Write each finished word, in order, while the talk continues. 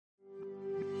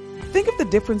Think of the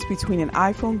difference between an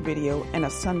iPhone video and a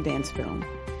Sundance film.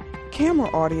 Camera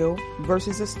audio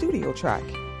versus a studio track.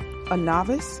 A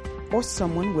novice or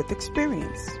someone with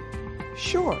experience.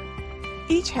 Sure,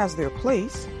 each has their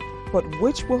place, but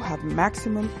which will have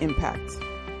maximum impact?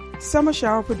 Summer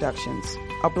Shower Productions,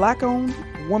 a Black-owned,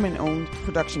 woman-owned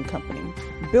production company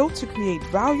built to create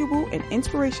valuable and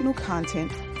inspirational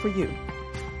content for you.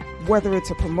 Whether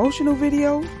it's a promotional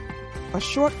video, a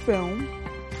short film,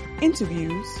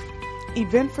 interviews,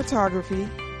 event photography,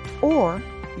 or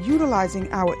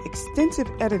utilizing our extensive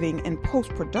editing and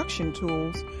post-production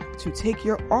tools to take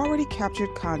your already captured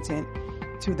content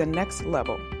to the next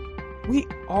level. We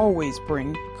always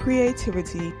bring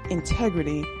creativity,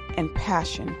 integrity, and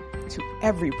passion to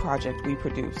every project we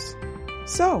produce.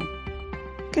 So,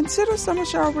 consider Summer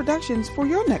Shower Productions for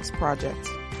your next project.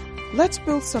 Let's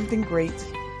build something great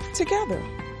together.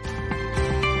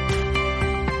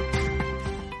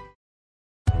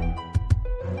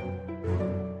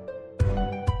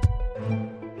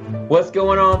 What's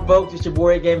going on, folks? It's your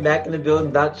boy again, back in the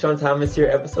building. Dr. Sean Thomas here,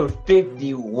 episode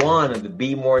 51 of the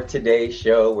Be More Today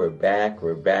show. We're back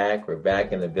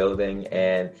in the building.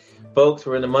 And folks,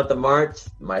 we're in the month of March,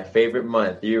 my favorite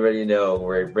month. You already know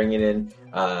we're bringing in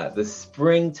the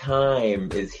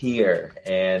springtime is here,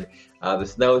 and the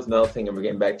snow is melting, and we're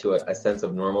getting back to a sense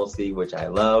of normalcy, which I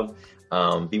love.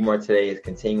 Be More Today is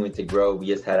continuing to grow. We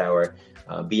just had our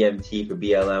BMT for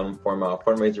BLM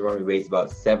fundraiser run. We raised about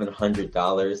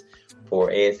 $700 for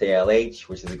ASALH,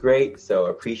 which is great. So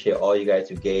appreciate all you guys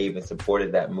who gave and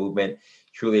supported that movement.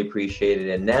 Truly appreciate it.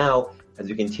 And now, as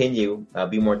we continue,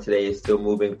 Be More Today is still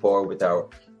moving forward with our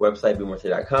website,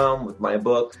 BeMoreToday.com, with my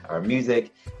book, our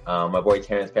music. My boy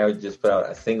Terrence Farrell just put out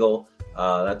a single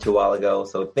not too while ago.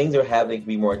 So things are happening to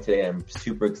Be More Today. I'm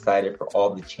super excited for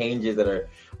all the changes that are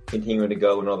continuing to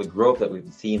go and all the growth that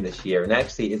we've seen this year. And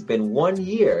actually, it's been 1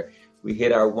 year. We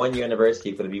hit our 1 year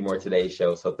anniversary for the Be More Today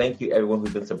show. So thank you everyone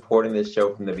who's been supporting this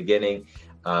show from the beginning.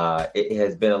 It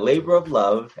has been a labor of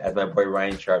love, as my boy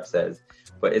Ryan Sharp says,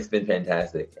 but it's been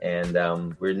fantastic. And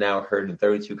we're now heard in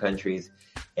 32 countries,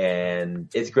 and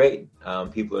it's great.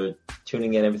 People are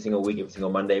tuning in every single week, every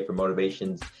single Monday for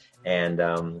motivations. And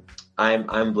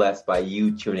I'm blessed by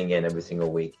you tuning in every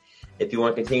single week. If you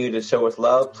want to continue to show us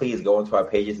love, please go onto our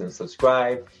pages and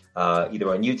subscribe, either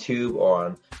on YouTube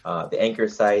or on the Anchor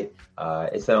site.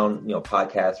 It's on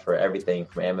podcasts for everything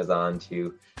from Amazon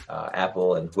to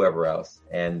Apple and whoever else.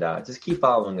 And just keep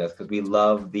following us because we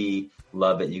love the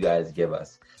love that you guys give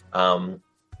us.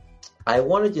 I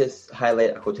want to just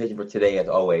highlight a quotation for today, as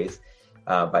always,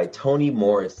 by Toni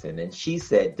Morrison. And she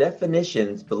said,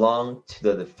 "Definitions belong to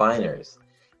the definers,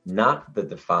 not the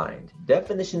defined.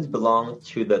 Definitions belong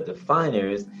to the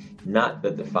definers, not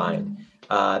the defined."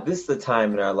 This is a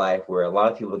time in our life where a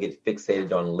lot of people get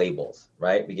fixated on labels,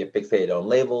 right? We get fixated on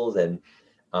labels and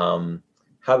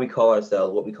how we call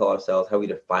ourselves, what we call ourselves, how we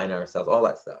define ourselves, all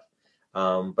that stuff.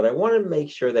 But I want to make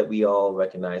sure that we all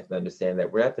recognize and understand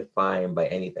that we're not defined by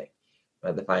anything. We're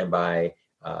not defined by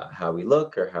how we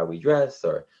look or how we dress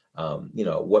or,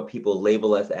 what people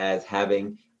label us as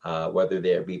having. Whether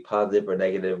they be positive or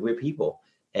negative, we're people.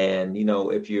 And,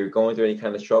 if you're going through any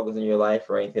kind of struggles in your life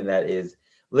or anything that is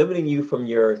limiting you from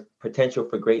your potential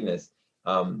for greatness,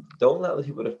 don't let other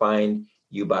people define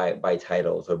you by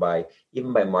titles or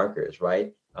even by markers,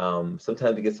 right?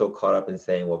 Sometimes we get so caught up in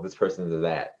saying, well, this person's a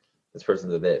that, this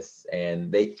person's a this,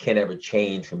 and they can't ever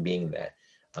change from being that.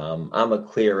 I'm a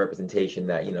clear representation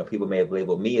that, people may have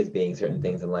labeled me as being certain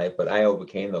things in life, but I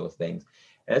overcame those things.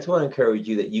 And I just want to encourage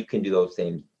you that you can do those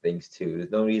same things too.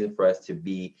 There's no reason for us to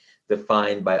be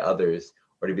defined by others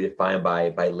or to be defined by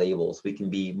labels. We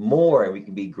can be more and we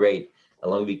can be great as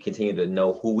long as we continue to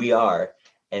know who we are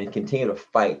and continue to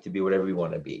fight to be whatever we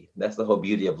want to be. That's the whole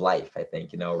beauty of life, I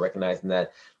think, recognizing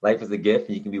that life is a gift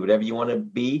and you can be whatever you want to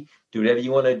be, do whatever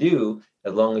you want to do,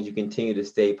 as long as you continue to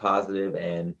stay positive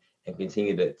and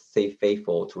continue to stay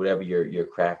faithful to whatever your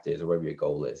craft is or whatever your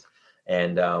goal is.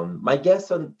 And my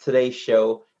guest on today's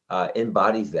show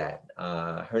embodies that.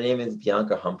 Her name is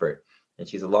Bianca Humpert, and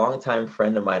she's a longtime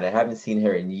friend of mine. I haven't seen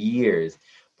her in years,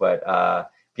 but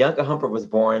Bianca Humpert was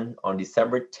born on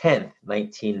December 10th,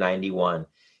 1991.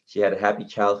 She had a happy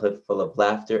childhood full of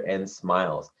laughter and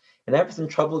smiles. And after some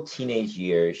troubled teenage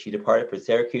years, she departed for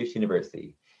Syracuse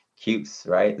University. Cuse,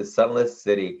 right? The sunless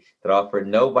city that offered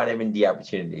no vitamin D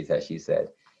opportunities, as she said.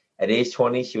 At age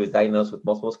 20, she was diagnosed with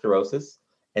multiple sclerosis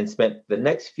and spent the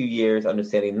next few years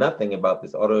understanding nothing about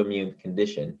this autoimmune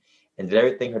condition and did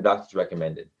everything her doctors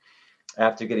recommended.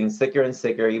 After getting sicker and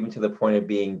sicker, even to the point of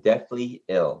being deathly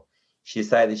ill, she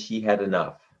decided she had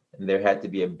enough and there had to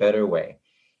be a better way.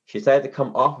 She decided to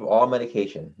come off of all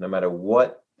medication, no matter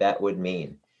what that would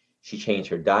mean. She changed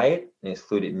her diet and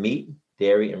excluded meat,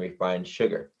 dairy, and refined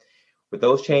sugar. With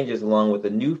those changes, along with a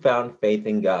newfound faith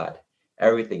in God,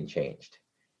 everything changed.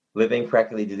 Living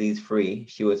practically disease-free,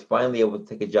 she was finally able to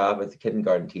take a job as a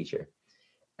kindergarten teacher.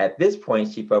 At this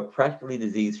point, she felt practically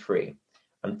disease-free.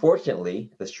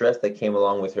 Unfortunately, the stress that came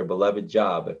along with her beloved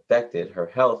job affected her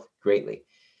health greatly.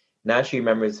 Now she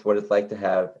remembers what it's like to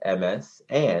have MS,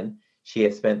 and she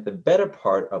has spent the better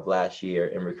part of last year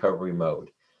in recovery mode.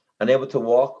 Unable to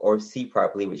walk or see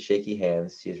properly with shaky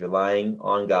hands, she is relying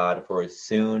on God for a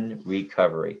soon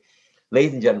recovery.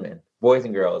 Ladies and gentlemen, boys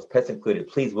and girls, pets included,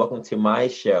 please welcome to my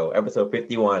show, episode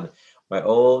 51, my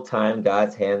old-time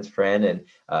God's Hands friend and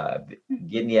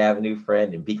Gidney Avenue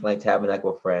friend and Beacon Light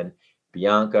Tabernacle friend,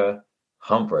 Bianca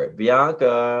Humpert.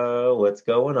 Bianca, what's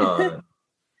going on?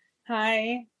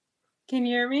 Hi, can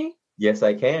you hear me? Yes,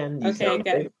 I can. You Okay, sound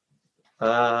good.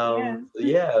 great.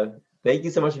 Yeah. Thank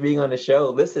you so much for being on the show.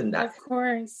 Listen, Of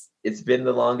course. it's been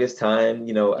the longest time.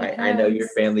 I know your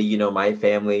family, my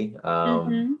family,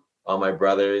 all my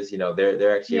brothers,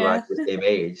 they're actually around the same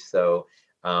age. So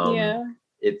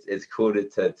it's cool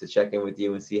to check in with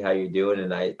you and see how you're doing.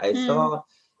 And I saw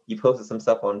you posted some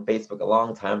stuff on Facebook a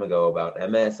long time ago about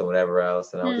MS and whatever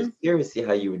else. And I was just curious to see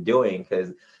how you were doing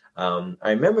because I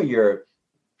remember your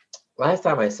last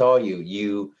time I saw you,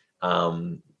 you've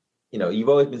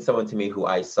always been someone to me who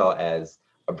I saw as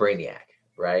a brainiac,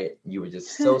 right? You were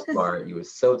just so smart. You were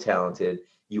so talented.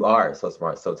 You are so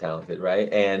smart, so talented,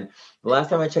 right? And the last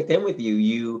time I checked in with you,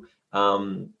 you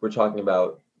were talking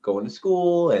about going to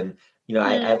school. And,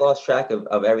 I lost track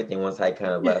of everything once I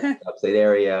kind of left the upstate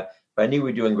area. But I knew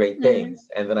we were doing great things.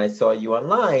 And then I saw you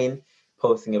online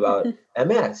posting about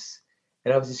MS.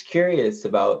 And I was just curious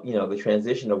about, the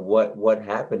transition of what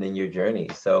happened in your journey.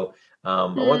 So I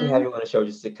want to have you on the show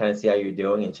just to kind of see how you're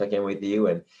doing and check in with you.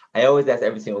 And I always ask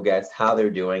every single guest how they're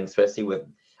doing, especially with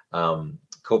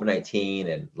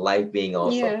COVID-19 and life being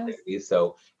also crazy.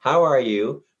 So how are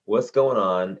you? What's going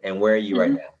on? And where are you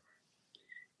right now?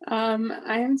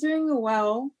 I am doing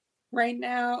well right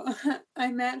now.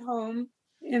 I'm at home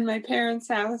in my parents'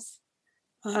 house.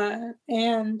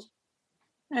 And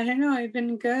I don't know, I've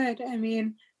been good. I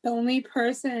mean, the only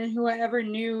person who I ever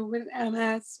knew with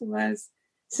MS was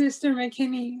Sister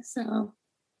McKinney. So,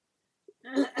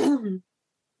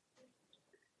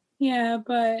 yeah,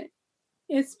 but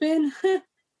it's been,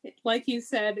 like you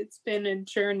said, it's been a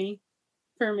journey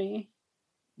for me.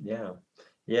 Yeah.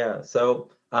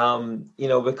 So,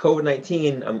 with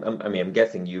COVID-19, I'm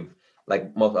guessing you've,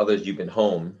 like most others, you've been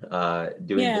home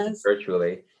doing things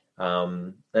virtually. I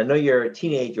know you're a a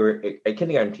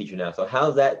kindergarten teacher now. So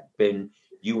how's that been,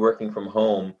 you working from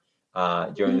home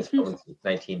during this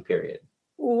COVID-19 period?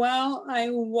 Well, I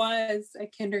was a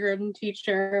kindergarten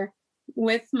teacher.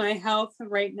 With my health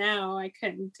right now, I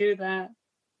couldn't do that.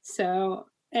 So,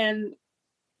 and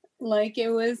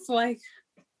it was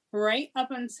right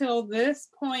up until this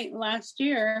point last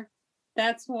year,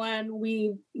 that's when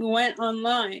we went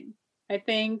online. I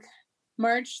think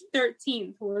March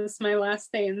 13th was my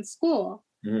last day in school.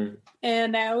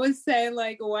 And I would say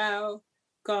wow,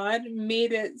 God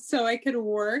made it so I could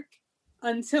work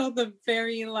until the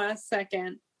very last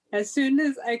second. As soon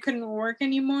as I couldn't work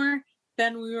anymore,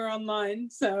 then we were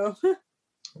online. So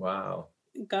wow.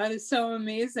 God is so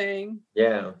amazing.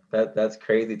 Yeah, that's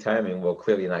crazy timing. Well,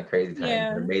 clearly not crazy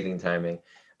timing, but amazing timing.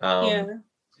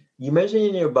 You mentioned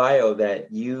in your bio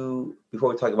that before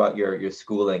we talk about your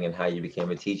schooling and how you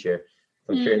became a teacher,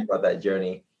 I'm curious about that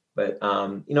journey. But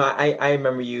I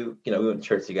remember you, we went to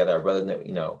church together, our brother,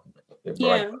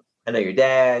 I know your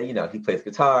dad, he plays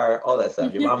guitar, all that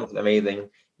stuff. Your mom is amazing,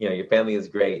 your family is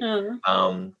great.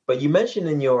 But you mentioned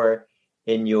in your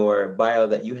bio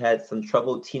that you had some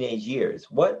troubled teenage years.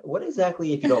 What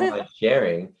exactly, if you don't mind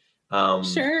sharing,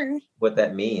 sure, what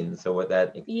that means or what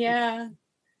that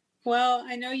Well,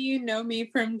 I know you know me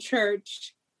from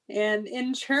church, and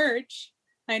in church,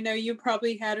 I know you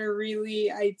probably had a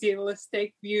really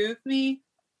idealistic view of me,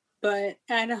 but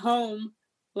at home,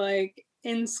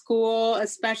 in school,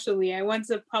 especially, I went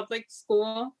to public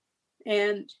school,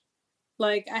 and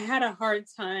I had a hard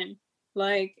time.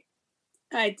 I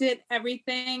did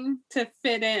everything to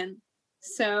fit in.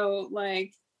 So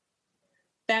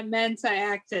that meant I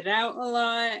acted out a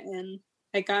lot and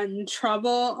I got in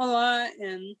trouble a lot,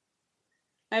 and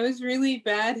I was really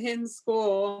bad in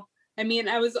school. I mean,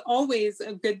 I was always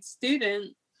a good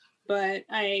student, but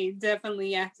I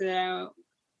definitely acted out.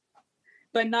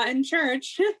 But not in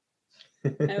church.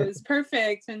 I was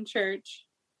perfect in church.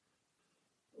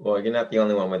 Well, you're not the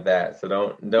only one with that, so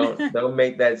don't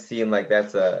make that seem like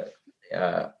that's a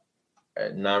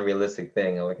non-realistic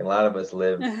thing. Like a lot of us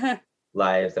live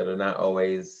lives that are not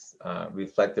always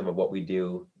reflective of what we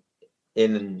do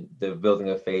in the building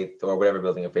of faith or whatever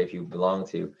building of faith you belong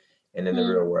to and in the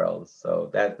real world. So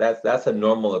that's a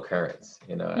normal occurrence.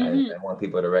 I want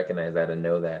people to recognize that and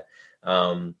know that.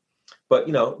 But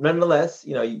nonetheless,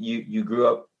 you grew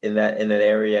up in that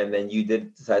area, and then you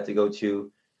did decide to go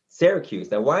to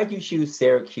Syracuse. Now, why did you choose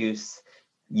Syracuse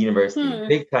University?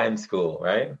 Big time school,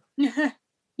 right?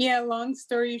 Yeah, long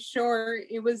story short,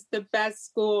 it was the best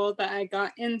school that I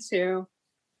got into.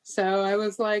 So I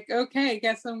was like, okay,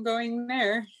 guess I'm going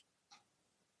there.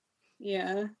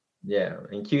 Yeah. Yeah,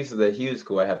 and Cuse is a huge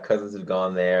school. I have cousins who've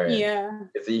gone there. And yeah.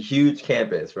 It's a huge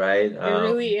campus, right? It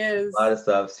really is. A lot of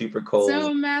stuff, super cold.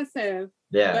 So massive.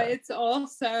 Yeah. But it's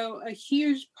also a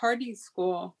huge party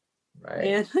school. Right.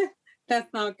 And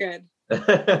that's not good.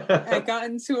 I got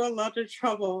into a lot of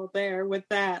trouble there with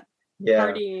that.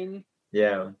 Partying.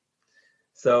 Yeah.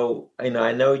 So, I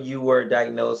know you were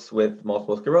diagnosed with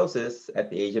multiple sclerosis at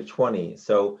the age of 20.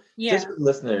 So, just for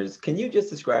listeners, can you just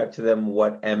describe to them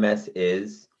what MS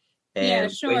is?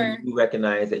 And when you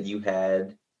recognize that you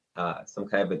had some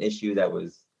kind of an issue that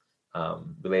was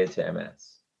related to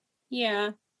MS?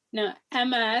 Yeah. No,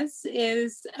 MS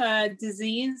is a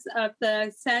disease of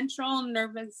the central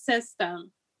nervous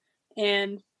system.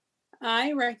 And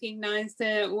I recognized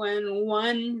it when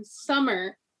one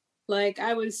summer,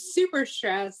 I was super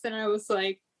stressed and I was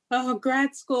like, oh,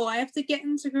 grad school, I have to get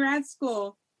into grad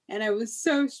school. And I was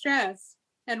so stressed.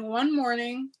 And one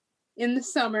morning in the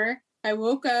summer, I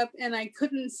woke up and I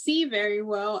couldn't see very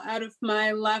well out of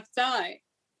my left eye.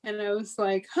 And I was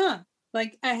like, I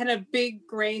had a big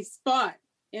gray spot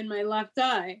in my left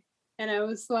eye. And I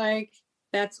was like,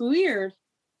 that's weird.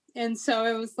 And so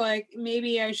I was like,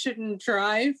 maybe I shouldn't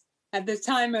drive. At the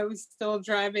time I was still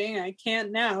driving. I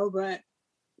can't now, but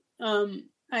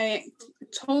I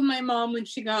told my mom when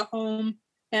she got home,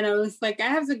 and I was like, I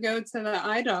have to go to the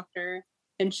eye doctor.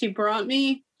 And she brought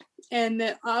me, and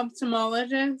the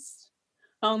ophthalmologist,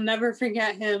 I'll never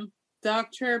forget him,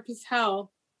 Dr.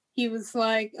 Patel. He was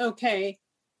like, okay.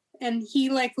 And he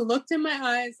looked in my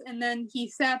eyes, and then he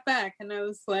sat back, and I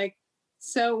was like,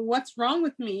 so what's wrong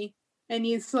with me? And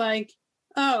he's like,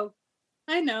 oh,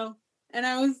 I know. And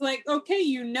I was like,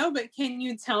 okay, but can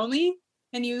you tell me?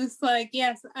 And he was like,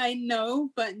 yes, I know,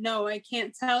 but no, I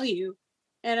can't tell you.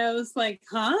 And I was like,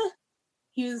 huh?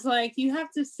 He was like, you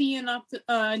have to see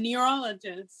a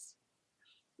neurologist.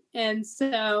 And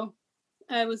so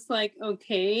I was like,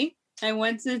 okay. I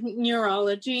went to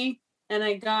neurology and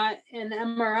I got an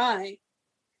MRI.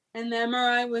 And the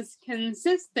MRI was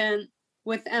consistent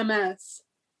with MS.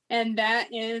 And that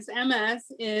is, MS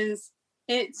is,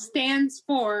 it stands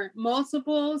for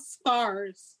multiple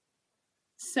scars.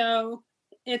 So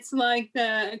it's like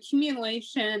the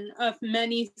accumulation of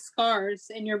many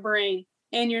scars in your brain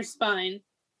and your spine.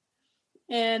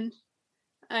 And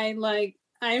I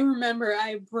remember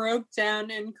I broke down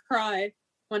and cried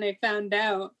when I found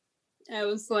out. I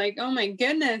was like, oh my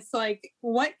goodness,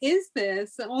 what is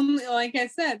this? Only, like I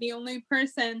said, the only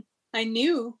person I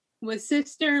knew was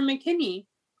Sister McKinney.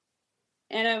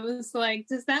 And I was like,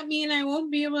 does that mean I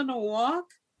won't be able to walk?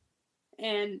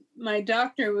 And my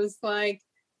doctor was like,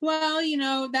 well,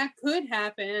 that could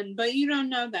happen, but you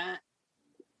don't know that.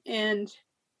 And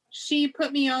she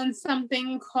put me on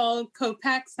something called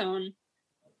Copaxone.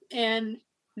 And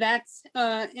that's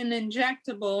an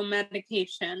injectable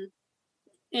medication.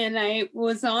 And I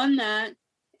was on that.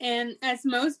 And as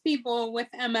most people with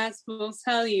MS will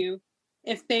tell you,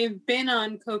 if they've been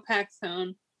on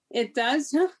Copaxone, it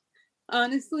does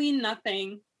honestly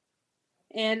nothing.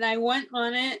 And I went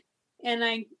on it and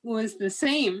I was the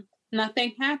same.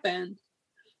 Nothing happened.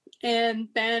 And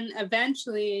then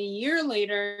eventually, a year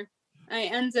later, I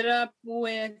ended up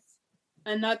with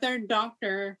another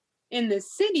doctor in the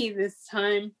city this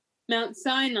time, Mount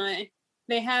Sinai.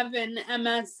 They have an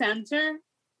MS center.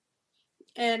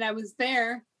 And I was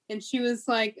there and she was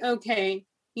like, okay,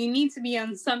 you need to be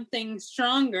on something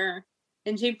stronger.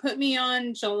 And she put me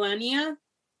on Gilenya.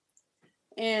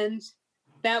 And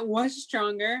that was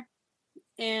stronger.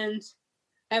 And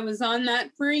I was on that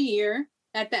for a year.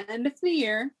 At the end of the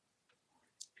year,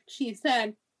 she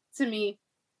said to me,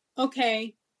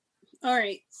 okay, all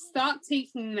right, stop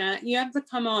taking that. You have to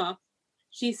come off.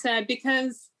 She said,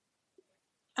 because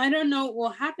I don't know what will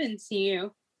happen to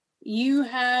you. You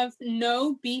have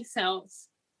no B cells.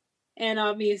 And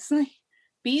obviously,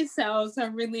 B cells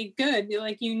are really good.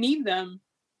 You need them.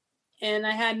 And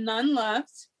I had none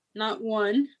left, not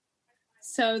one.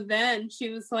 So then she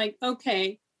was like,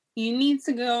 okay, you need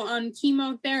to go on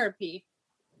chemotherapy.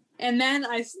 And then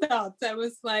I stopped. I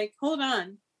was like, hold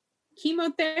on,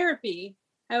 chemotherapy?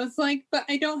 I was like, but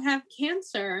I don't have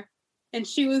cancer. And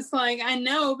she was like, I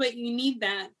know, but you need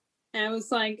that. And I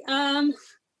was like, can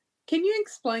you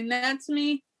explain that to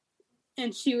me?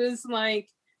 And she was like,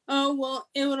 oh, well,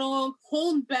 it will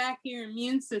hold back your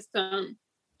immune system.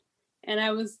 And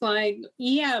I was like,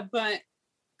 yeah, but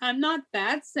I'm not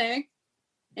that sick.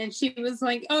 And she was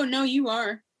like, oh, no, you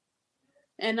are.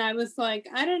 And I was like,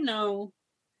 I don't know.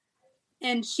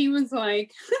 And she was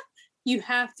like, you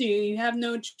have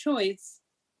no choice.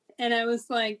 And I was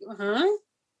like, huh?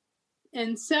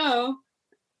 And so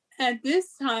at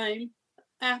this time,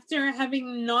 after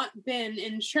having not been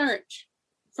in church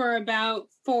for about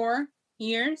 4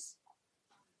 years,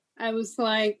 I was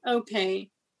like,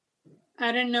 okay,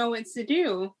 I don't know what to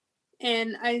do.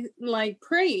 And I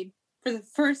prayed for the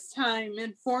first time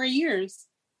in 4 years.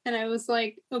 And I was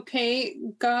like, okay,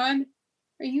 God,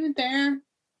 are you there?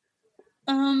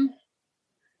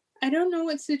 I don't know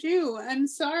what to do. I'm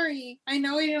sorry. I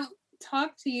know I don't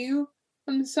talk to you.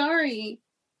 I'm sorry.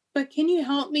 But can you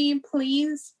help me,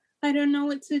 please? I don't know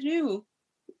what to do.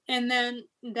 And then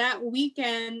that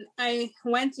weekend, I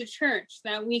went to church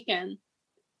that weekend.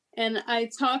 And I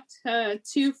talked to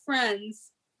 2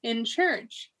 friends in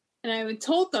church. And I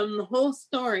told them the whole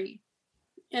story.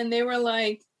 And they were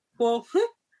like, well,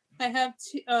 I have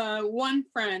one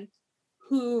friend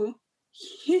who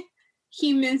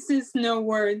he minces no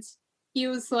words. He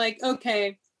was like,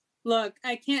 okay, look,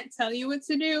 I can't tell you what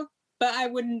to do, but I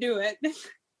wouldn't do it.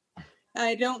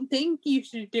 I don't think you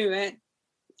should do it.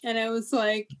 And I was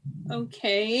like,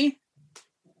 okay.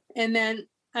 And then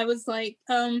I was like,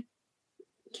 can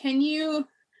you?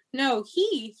 No,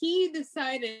 he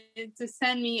decided to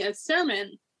send me a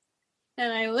sermon.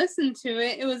 And I listened to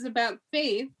it. It was about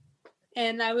faith.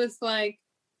 And I was like,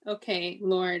 okay,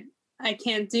 Lord, I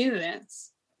can't do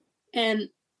this. And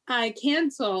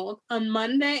on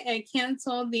Monday, I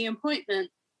canceled the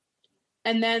appointment.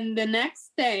 And then the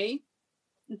next day,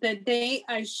 the day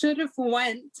I should have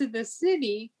went to the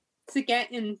city to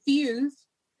get infused,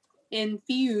 it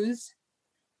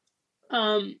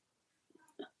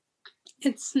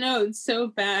snowed so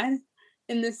bad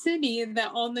in the city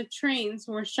that all the trains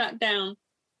were shut down.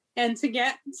 And to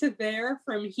get to there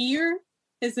from here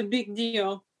is a big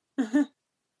deal.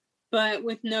 But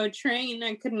with no train,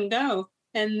 I couldn't go.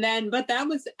 But that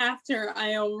was after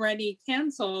I already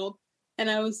canceled.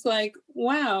 And I was like,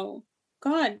 wow,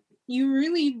 God, you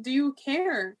really do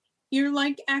care. You're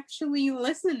actually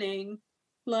listening.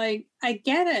 I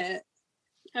get it.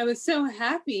 I was so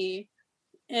happy.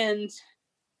 And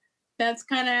that's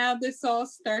kind of how this all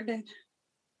started.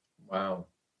 Wow.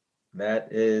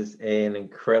 That is an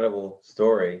incredible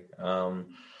story.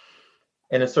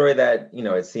 And a story that,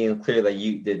 it seems clear that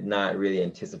you did not really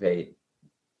anticipate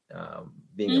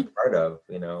being a part of,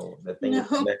 the thing with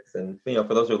MS. And,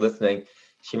 for those who are listening,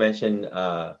 she mentioned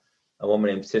a woman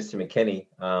named Sister McKinney.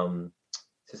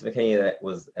 Sister McKinney, that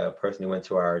was a person who went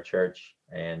to our church,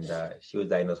 and she was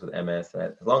diagnosed with MS. And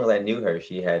as long as I knew her,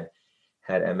 she had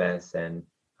MS. And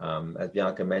as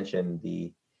Bianca mentioned,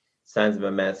 the signs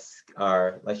of MS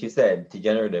are, like she said,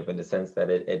 degenerative in the sense that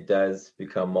it does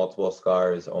become multiple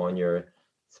scars on your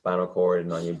spinal cord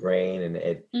and on your brain, and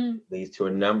it leads to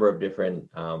a number of different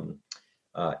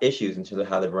issues in terms of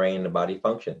how the brain and the body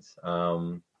functions.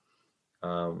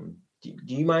 Do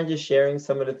you mind just sharing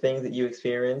some of the things that you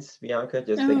experienced, Bianca?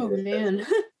 Oh, man.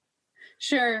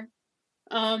 Sure.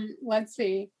 Let's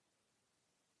see.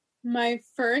 My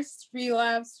first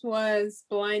relapse was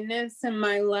blindness in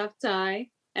my left eye.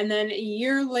 And then a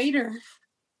year later,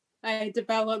 I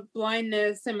developed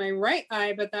blindness in my right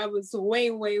eye, but that was way,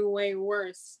 way, way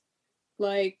worse.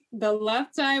 The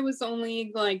left eye was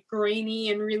only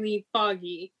grainy and really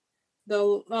foggy.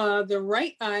 The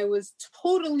right eye was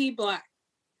totally black.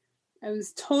 It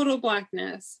was total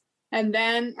blackness. And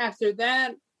then after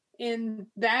that, in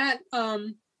that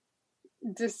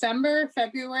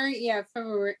February,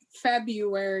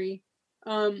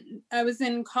 I was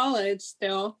in college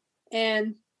still,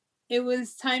 and it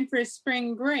was time for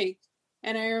spring break.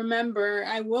 And I remember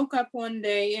I woke up one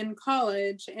day in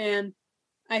college and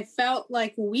I felt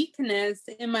weakness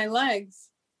in my legs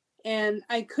and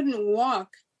I couldn't walk.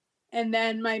 And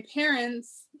then my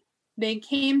parents, they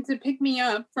came to pick me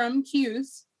up from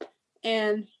Q's,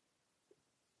 and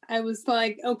I was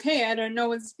like, okay, I don't know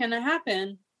what's going to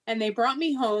happen. And they brought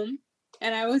me home,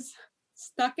 and I was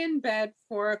stuck in bed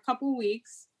for a couple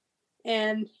weeks.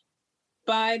 And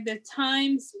by the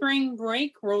time spring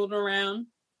break rolled around,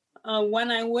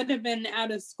 when I would have been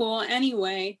out of school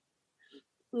anyway,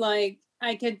 I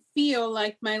could feel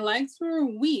my legs were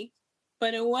weak,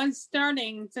 but it was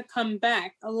starting to come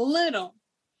back a little.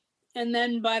 And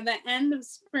then by the end of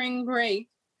spring break,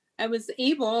 I was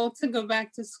able to go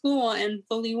back to school and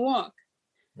fully walk.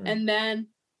 And then,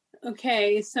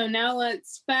 okay, so now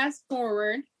let's fast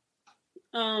forward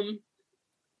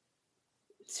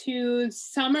to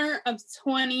summer of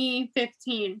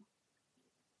 2015.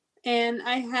 And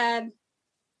I had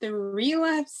the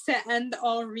relapse to end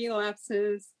all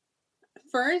relapses.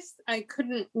 First, I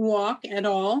couldn't walk at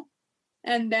all.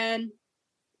 And then,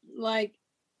 like,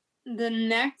 the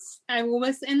next, I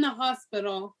was in the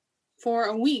hospital for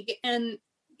a week. And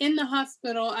in the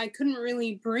hospital, I couldn't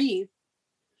really breathe.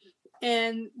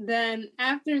 And then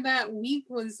after that week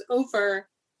was over,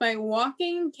 my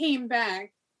walking came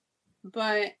back,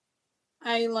 but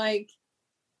I, like,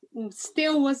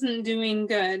 still wasn't doing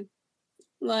good.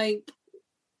 Like,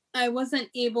 I wasn't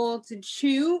able to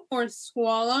chew or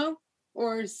swallow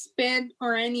or spit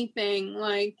or anything.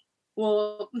 Like,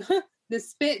 well, the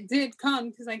spit did come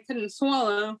because I couldn't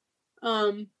swallow.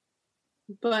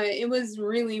 But it was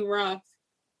really rough.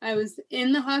 I was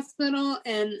in the hospital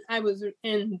and I was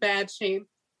in bad shape.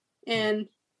 And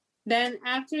then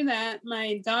after that,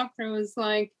 my doctor was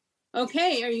like,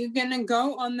 okay, are you going to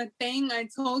go on the thing I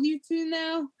told you to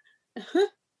now?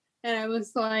 And I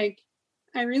was like,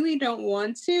 I really don't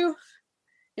want to.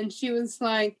 And she was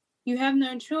like, you have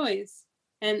no choice.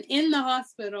 And in the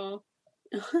hospital,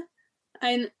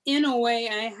 in a way,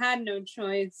 I had no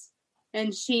choice.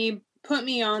 And she put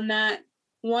me on that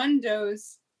one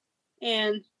dose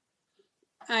and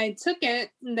I took it,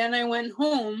 and then I went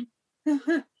home.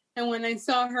 And when I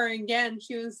saw her again,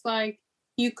 she was like,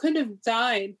 you could have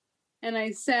died. And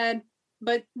I said,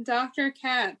 but Dr.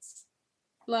 Katz,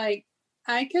 like,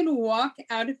 I could walk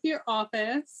out of your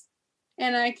office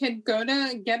and I could go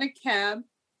to get a cab,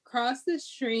 cross the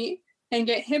street, and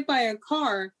get hit by a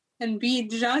car and be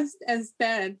just as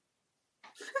dead.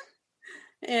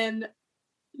 And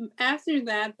after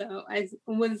that, though, I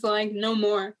was like, no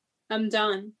more. I'm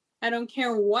done. I don't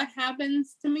care what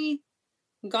happens to me.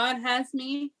 God has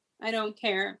me. I don't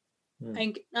care.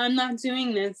 I'm not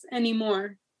doing this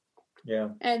anymore. Yeah.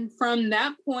 And from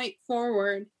that point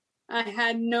forward, I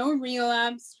had no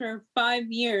relapse for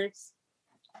 5 years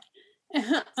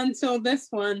until this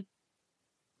one.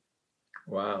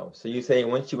 Wow. So you say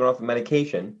once you went off the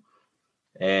medication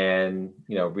and,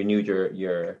 renewed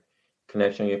your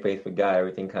connection, your faith with God,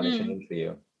 everything kind of changed for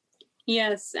you.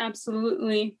 Yes,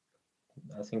 absolutely.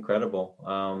 That's incredible.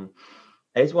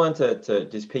 I just wanted to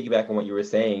just piggyback on what you were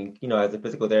saying. As a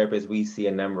physical therapist, we see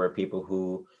a number of people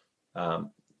who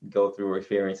go through or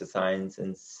experience the signs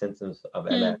and symptoms of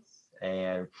MS.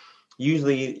 And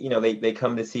usually, they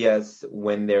come to see us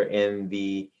when they're in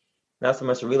the, not so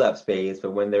much the relapse phase,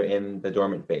 but when they're in the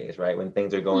dormant phase, right? When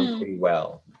things are going pretty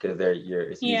well, because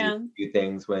it's easy to do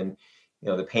things when,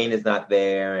 the pain is not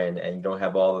there and you don't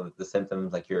have all of the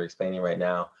symptoms like you're explaining right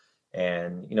now.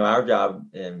 And, our job,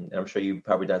 and I'm sure you've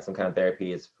probably done some kind of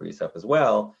therapy is for yourself as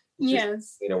well.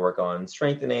 Yes. Just, work on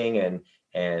strengthening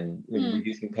and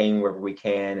reducing pain wherever we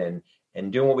can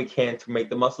and doing what we can to make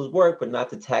the muscles work, but not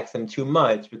to tax them too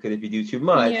much, because if you do too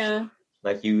much,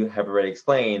 like you have already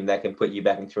explained, that can put you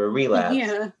back into a relapse.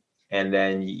 Yeah. And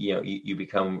then, you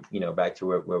become, back to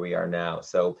where we are now.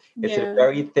 So it's a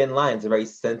very thin line. It's a very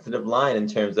sensitive line in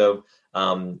terms of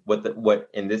what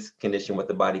in this condition, what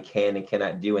the body can and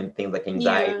cannot do, and things like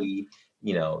anxiety,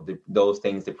 those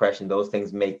things, depression, those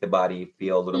things make the body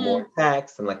feel a little more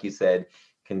taxed. And like you said,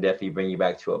 can definitely bring you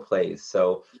back to a place.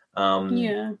 So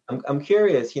I'm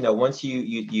curious, once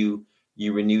you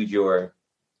renewed your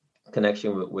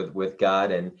connection with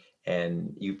God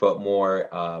and you felt more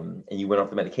and you went off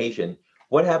the medication,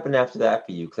 what happened after that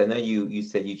for you? Because I know you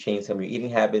said you changed some of your eating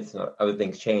habits and other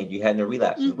things changed. You had no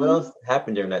relapses. What else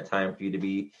happened during that time for you to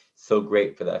be so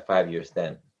great for that 5 years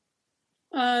then?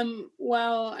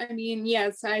 Well, I mean,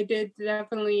 yes, I did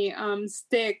definitely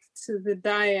stick to the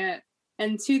diet.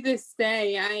 And to this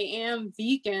day, I am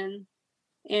vegan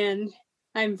and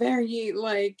I'm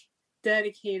very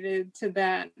dedicated to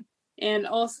that. And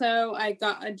also I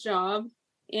got a job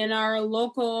in our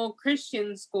local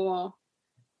Christian school.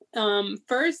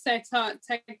 First I taught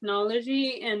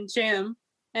technology and gym,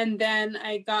 and then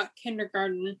I got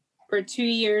kindergarten. For 2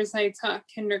 years I taught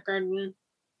kindergarten.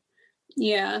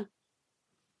 Yeah.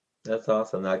 That's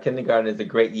awesome. Now, kindergarten is a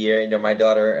great year. My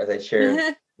daughter, as I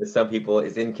shared with some people,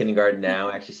 is in kindergarten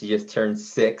now. Actually, she just turned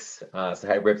 6. So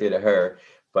happy birthday to her.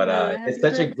 But it's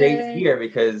such a great year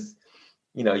because,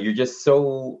 you're just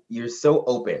you're so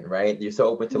open, right? You're so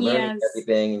open to learning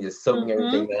everything and just soaking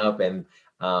everything up. And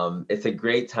it's a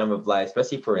great time of life,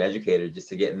 especially for an educator, just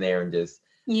to get in there and just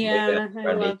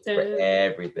I loved it. For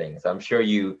everything. So I'm sure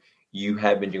you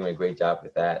have been doing a great job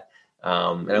with that.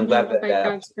 And I'm glad that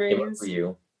came up for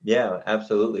you. Yeah,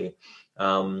 absolutely.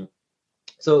 Um,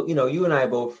 so, you and I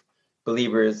both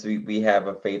believers, we have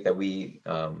a faith that we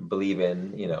believe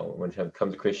in, when it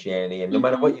comes to Christianity. And no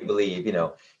matter Mm-hmm. what you believe,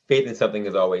 faith in something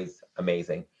is always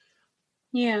amazing.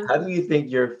 Yeah. How do you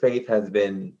think your faith has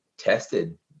been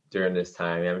tested during this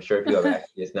time? I'm sure people have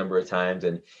asked you this number of times,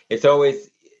 and it's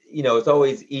always, it's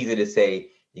always easy to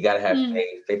say you got to have Mm.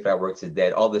 faith. Faith without works is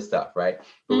dead. All this stuff, right?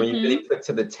 But when you Mm-hmm. really put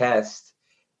to the test,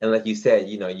 and like you said,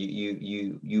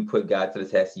 you put God to the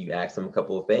test. You asked him a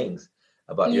couple of things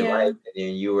about your Yeah. life, and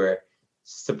then you were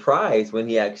surprised when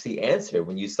he actually answered.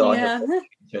 When you saw him Yeah.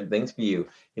 certain things for you,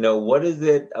 what is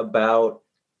it about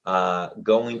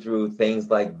going through things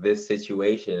like this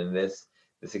situation and this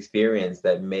experience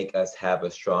that make us have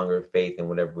a stronger faith in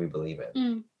whatever we believe in?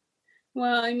 Mm.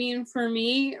 Well, I mean, for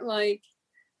me, like,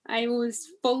 I was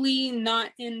fully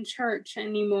not in church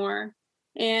anymore.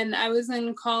 And I was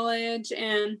in college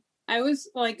and I was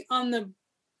like on the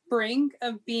brink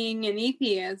of being an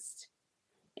atheist.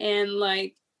 And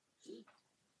like,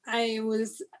 I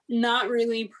was not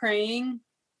really praying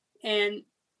and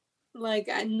like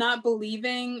not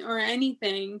believing or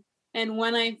anything. And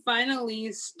when I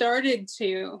finally started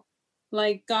to,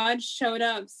 like, God showed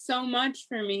up so much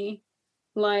for me.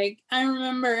 Like, I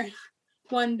remember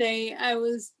one day I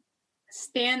was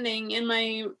standing in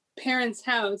my parents'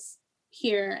 house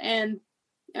here, and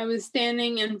I was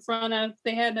standing in front of,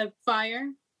 they had a fire,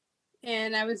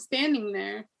 and I was standing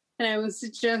there, and I was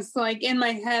just like in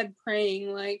my head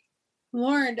praying, like,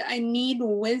 Lord, I need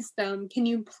wisdom. Can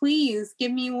you please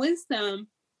give me wisdom?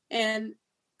 And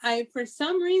for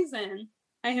some reason,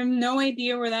 I have no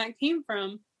idea where that came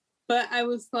from, but I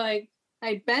was like,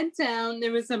 I bent down.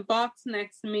 There was a box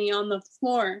next to me on the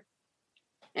floor,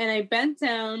 and I bent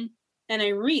down and I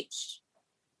reached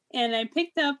and I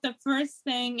picked up the first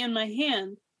thing in my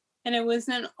hand, and it was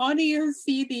an audio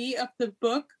CD of the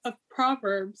book of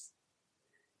Proverbs.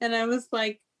 And I was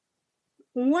like,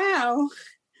 wow,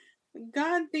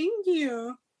 God, thank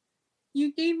you.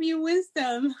 You gave me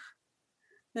wisdom.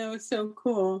 That was so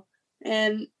cool.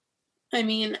 And I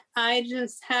mean, I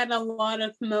just had a lot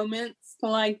of moments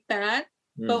like that.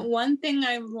 But one thing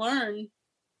I've learned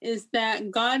is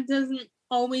that God doesn't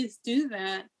always do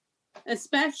that,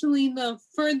 especially the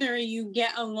further you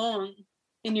get along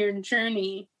in your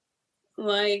journey.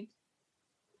 Like,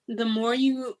 the more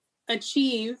you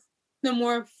achieve, the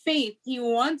more faith he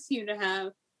wants you to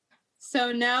have.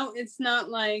 So now it's not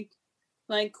like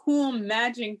cool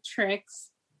magic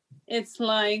tricks. It's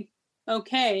like,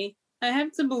 okay, I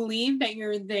have to believe that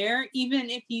you're there even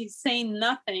if you say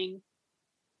nothing,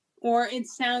 or it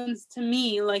sounds to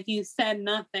me like you said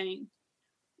nothing.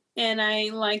 And I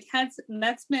like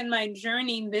that's been my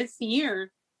journey this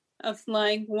year of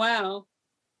like, wow,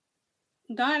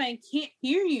 God, I can't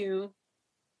hear you.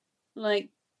 Like,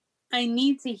 I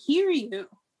need to hear you.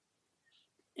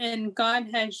 And God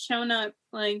has shown up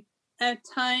like at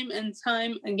time and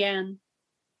time again.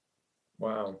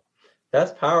 Wow.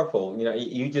 That's powerful.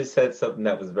 You just said something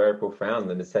that was very profound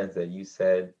in the sense that you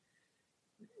said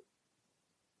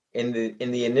in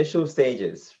the initial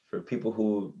stages for people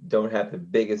who don't have the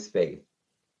biggest faith,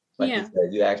 like you Yeah.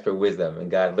 said, you asked for wisdom, and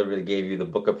God literally gave you the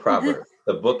book of Proverbs,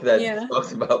 the book that Yeah.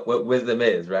 talks about what wisdom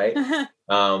is, right?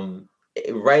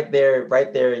 Right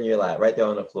there in your lap, right there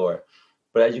on the floor.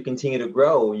 But as you continue to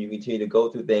grow, you continue to go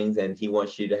through things, and He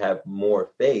wants you to have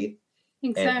more faith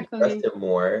and to trust Exactly. Him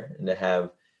more, and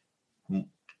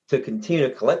to continue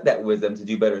to collect that wisdom to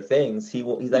do better things. He's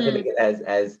not going to make it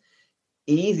as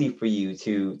easy for you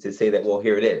to say that, well,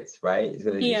 here it is, right? He's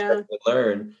going to Yeah. expect you to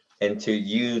learn and to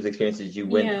use experiences you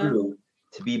went Yeah. through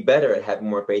to be better at having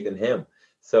more faith in him.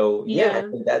 So yeah, I Yeah.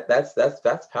 think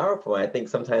that's powerful. And I think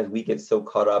sometimes we get so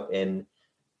caught up in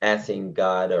asking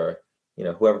God or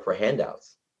whoever for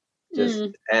handouts, just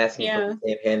asking for Yeah. the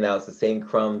same handouts, the same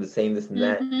crumbs, the same this and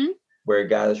that, Mm-hmm. where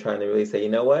God is trying to really say, you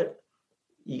know what,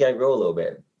 you gotta grow a little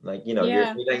bit. Like, you're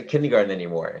Yeah. not in kindergarten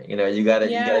anymore. You gotta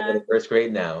go Yeah. to first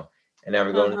grade now. And now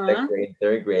we're going to second Uh-huh. grade,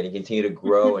 third grade, and continue to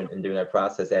grow and during that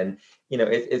process. And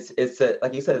it's a,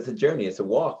 like you said, it's a journey, it's a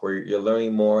walk where you're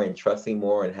learning more and trusting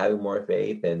more and having more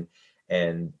faith. And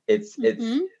it's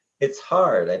Mm-hmm. it's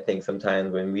hard, I think,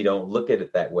 sometimes when we don't look at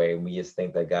it that way and we just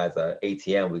think that God's a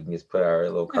ATM, we can just put our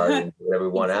little card in, whatever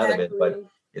we want out of it. But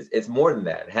Exactly. it's more than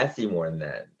that. It has to be more than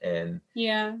that. And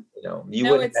Yeah. you No,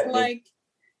 wouldn't have any.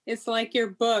 it's like your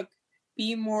book,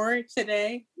 Be More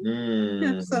Today.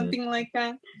 Something like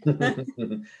that.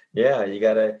 Yeah, you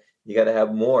gotta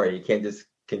have more. You can't just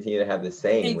continue to have the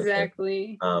same with him.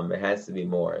 Exactly. It has to be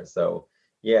more. So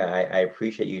yeah, I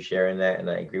appreciate you sharing that, and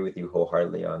I agree with you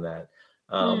wholeheartedly on that.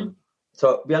 Mm.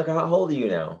 So Bianca, how old are you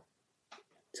now?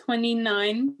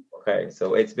 29. Okay,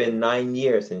 so it's been 9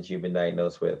 years since you've been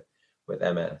diagnosed with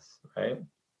MS, right?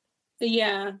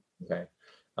 Yeah. Okay.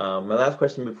 My last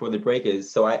question before the break is,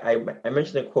 so I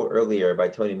mentioned a quote earlier by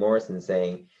Toni Morrison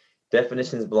saying,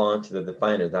 definitions belong to the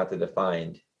definers, not the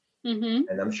defined. Mm-hmm.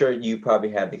 And I'm sure you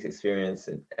probably had this experience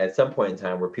at some point in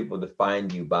time where people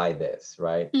defined you by this,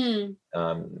 right? Mm.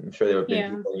 I'm sure there have been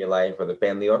Yeah. people in your life, whether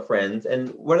family or friends, and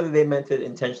whether they meant it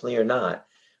intentionally or not.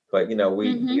 But,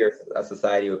 we are a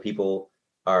society where people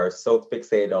are so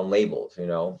fixated on labels,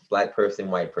 black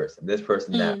person, white person, this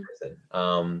person, that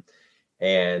person.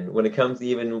 And when it comes to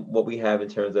even what we have in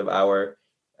terms of our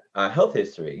health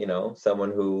history,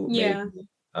 someone who may be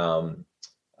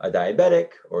a diabetic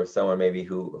or someone maybe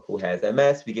who has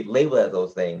MS, we get labeled as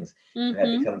those things, and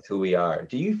that becomes who we are.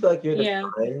 Do you feel like you're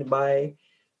defined by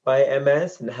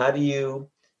MS, and how do you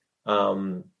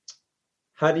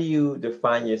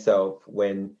define yourself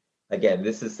when, again,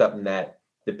 this is something that,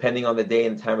 depending on the day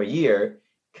and time of year,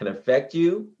 can affect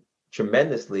you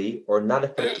tremendously or not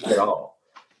affect you at all?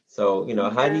 So,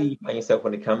 how do you find yourself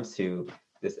when it comes to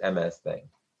this MS thing?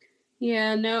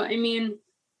 Yeah, no, I mean,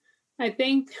 I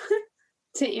think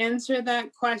to answer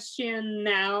that question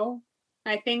now,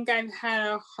 I think I've had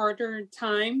a harder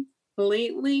time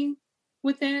lately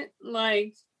with it.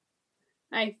 Like,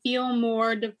 I feel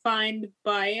more defined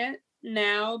by it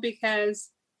now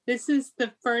because this is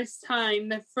the first time,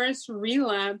 the first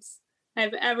relapse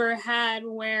I've ever had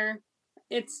where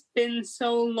it's been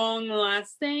so long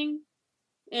lasting,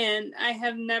 and I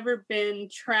have never been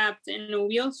trapped in a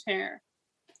wheelchair.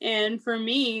 And for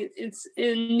me, it's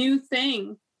a new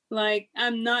thing. Like,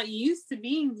 I'm not used to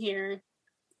being here.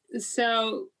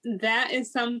 So that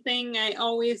is something I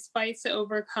always fight to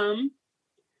overcome.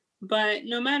 But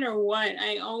no matter what,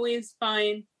 I always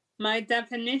find my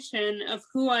definition of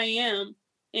who I am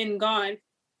in God,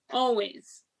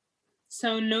 always.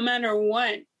 So no matter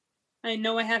what, I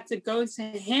know I have to go to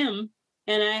Him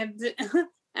and I have to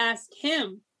ask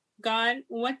Him, God,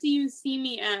 what do you see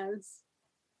me as?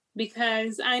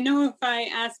 Because I know if I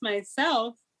ask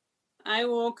myself, I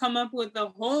will come up with a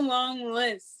whole long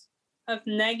list of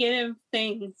negative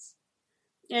things.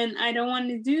 And I don't want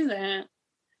to do that.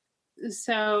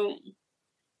 So,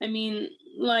 I mean,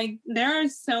 like, there are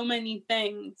so many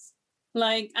things.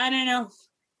 Like, I don't know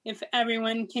if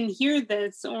everyone can hear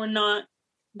this or not,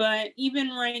 but even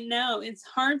right now, it's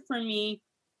hard for me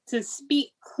to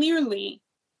speak clearly.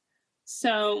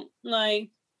 So,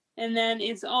 like, and then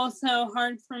it's also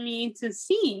hard for me to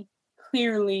see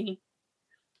clearly.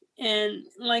 And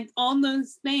like all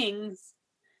those things,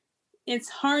 it's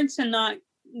hard to not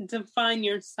define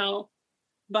yourself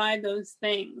by those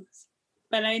things.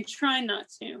 But I try not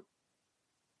to.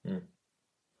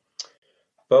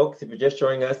 Folks, if you're just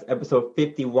joining us, episode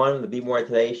 51 of the Be More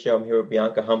Today show. I'm here with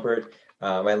Bianca Humpert,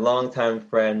 my longtime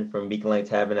friend from Beacon Light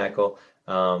Tabernacle,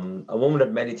 a woman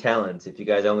of many talents, if you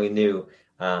guys only knew.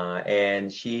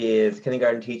 And she is a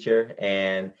kindergarten teacher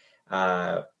and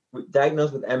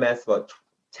diagnosed with MS about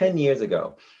 10 years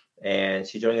ago. And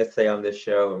she's joining us today on this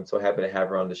show. I'm so happy to have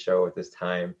her on the show at this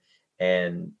time.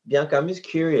 And Bianca, I'm just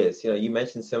curious, you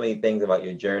mentioned so many things about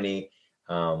your journey,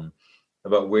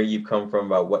 about where you've come from,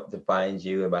 about what defines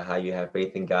you, about how you have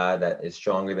faith in God that is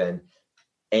stronger than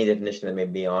any definition that may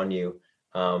be on you.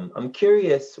 I'm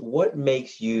curious, what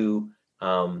makes you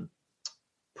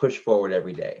push forward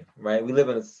every day, right? We live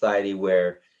in a society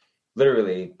where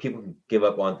literally people can give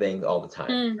up on things all the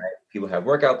time, right? People have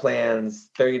workout plans,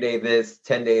 30-day this,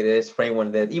 10-day this, frame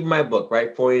one this, even my book,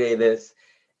 right? 40-day this.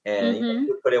 And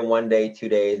you put in 1 day, 2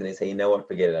 days, and they say, you know what,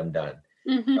 forget it, I'm done.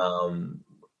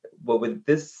 But with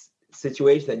this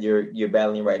situation that you're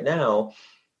battling right now,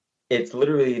 it's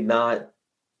literally not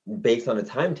based on a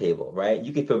timetable, right?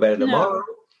 You can feel better tomorrow,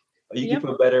 or you can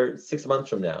feel better 6 months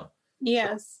from now.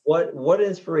 Yes. So what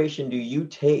inspiration do you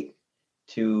take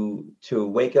to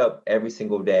wake up every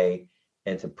single day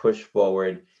and to push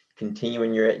forward,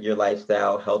 continuing your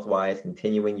lifestyle health-wise,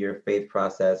 continuing your faith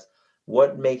process?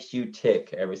 What makes you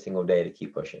tick every single day to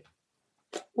keep pushing?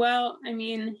 Well, I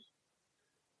mean,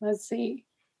 let's see.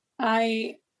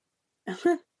 I've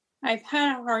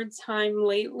had a hard time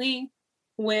lately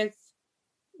with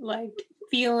like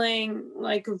feeling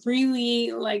like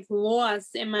really like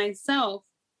lost in myself,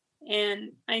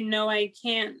 and I know I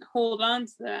can't hold on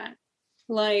to that.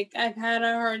 Like, I've had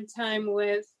a hard time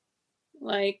with,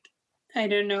 like, I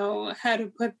don't know how to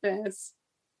put this.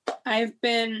 I've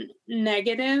been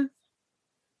negative,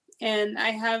 and I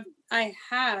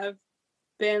have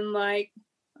been like,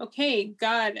 okay,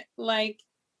 God, like,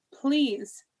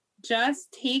 please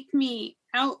just take me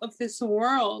out of this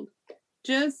world.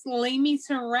 Just lay me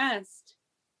to rest.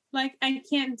 Like, I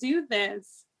can't do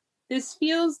this. This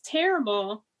feels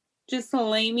terrible. Just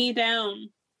lay me down,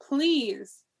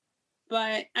 please.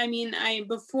 But I mean, I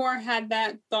before had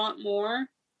that thought more,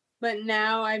 but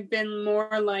now I've been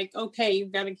more like, okay,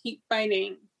 you've got to keep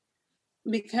fighting.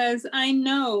 Because I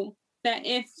know that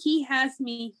if he has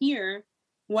me here,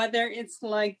 whether it's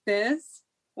like this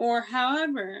or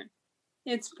however,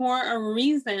 it's for a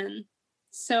reason.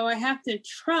 So I have to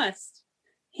trust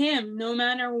him no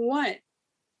matter what.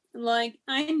 Like,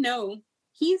 I know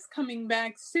he's coming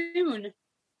back soon.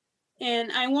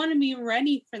 And I want to be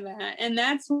ready for that. And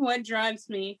that's what drives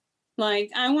me.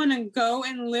 Like, I want to go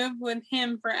and live with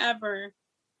him forever.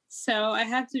 So I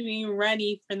have to be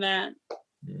ready for that.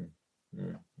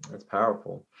 That's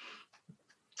powerful.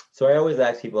 So I always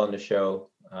ask people on the show,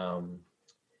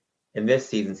 in this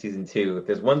season, season 2, if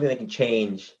there's one thing that can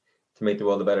change to make the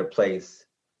world a better place,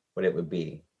 what it would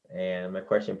be. And my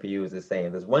question for you is the same.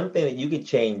 If there's one thing that you could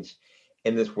change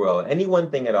in this world, any one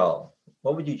thing at all,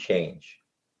 what would you change?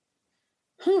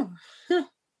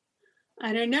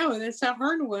 I don't know. That's a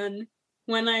hard one.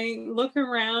 When I look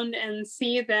around and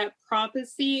see that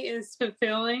prophecy is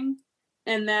fulfilling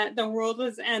and that the world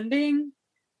is ending,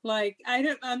 like,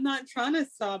 I'm not trying to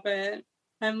stop it.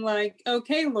 I'm like,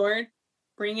 okay, Lord,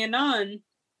 bring it on.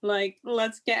 Like,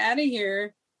 let's get out of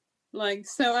here. Like,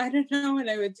 so I don't know what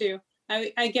I would do.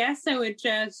 I guess I would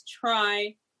just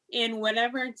try, in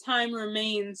whatever time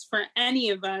remains for any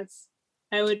of us,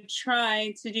 I would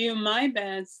try to do my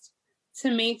best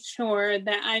to make sure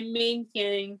that I'm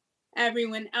making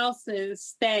everyone else's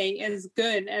stay as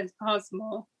good as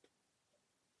possible.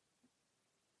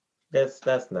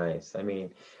 That's nice. I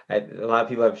mean, a lot of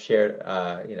people have shared,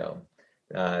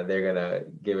 they're gonna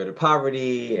get rid of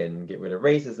poverty and get rid of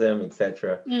racism,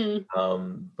 etc.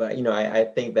 But I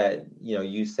think that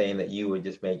you saying that you would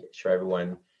just make sure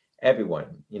everyone,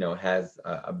 has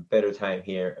a better time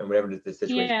here and whatever the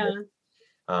situation is.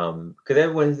 Because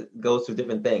everyone goes through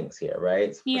different things here,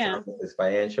 right? For some of us it's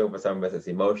financial, for some of us it's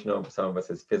emotional, for some of us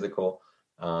it's physical.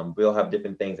 We all have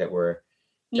different things that we're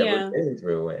getting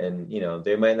through, and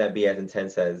they might not be as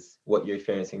intense as what you're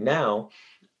experiencing now,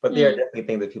 but there are definitely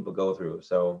things that people go through.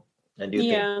 So I do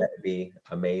think that would be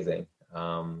amazing.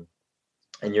 And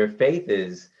your faith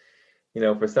is,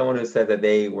 for someone who said that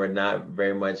they were not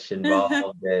very much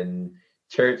involved in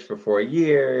church for 4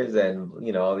 years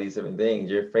and all these different things,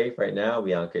 your faith right now,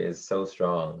 Bianca, is so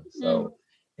strong. So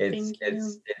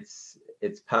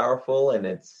it's powerful, and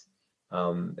it's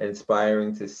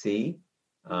inspiring to see,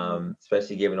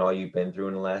 especially given all you've been through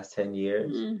in the last 10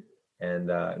 years. And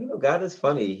God is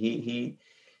funny.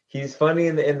 He's funny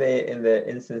in the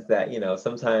instance that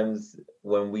sometimes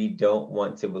when we don't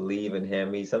want to believe in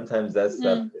him, he sometimes does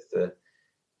stuff just to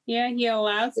he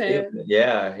allows it.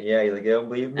 Yeah. He's like, you don't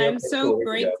believe me? I'm so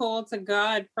grateful to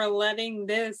God for letting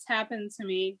this happen to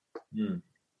me.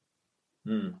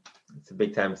 It's a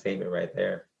big time statement right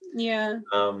there. Yeah.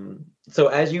 So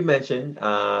as you mentioned,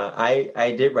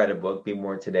 I did write a book, Be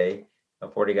More Today, a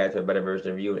 40 Guide to a Better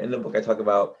Version of You. In the book, I talk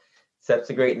about steps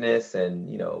to greatness and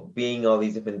being all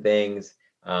these different things.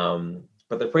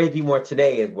 But the phrase "Be More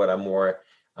Today" is what I'm more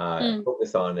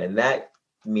focused on, and that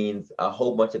means a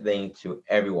whole bunch of things to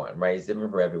everyone, right? It's different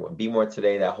for everyone. Be more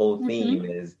today. That whole theme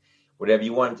is whatever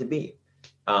you want it to be.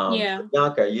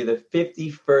 Bianca, you're the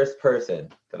 51st person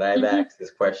that I've asked this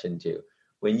question to.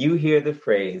 When you hear the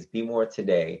phrase "Be More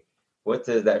Today," what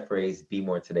does that phrase "Be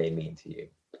More Today" mean to you?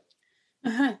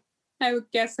 I would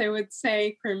guess I would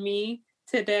say for me,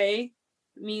 today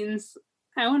means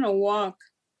I want to walk.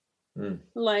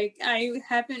 Like, I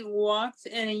haven't walked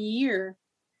in a year,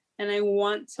 and I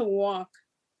want to walk.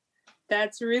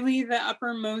 That's really the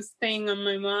uppermost thing on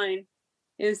my mind,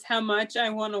 is how much I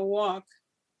want to walk.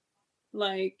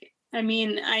 Like, I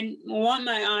mean, I want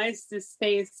my eyes to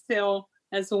stay still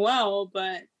as well,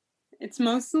 but it's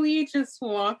mostly just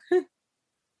walk.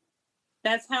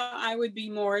 That's how I would be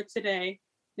more today,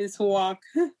 is walk.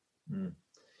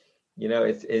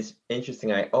 It's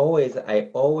interesting. I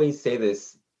always say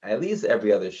this, at least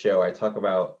every other show. I talk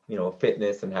about,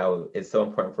 fitness and how it's so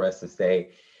important for us to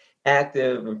stay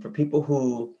active, and for people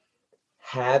who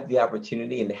have the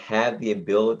opportunity and have the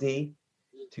ability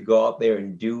to go out there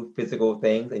and do physical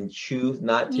things and choose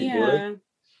not to do it.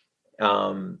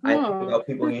 I think about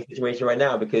people in your situation right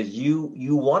now, because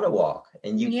you want to walk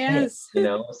and you can't,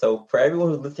 so for everyone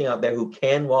who's listening out there who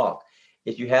can walk,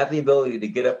 if you have the ability to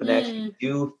get up and actually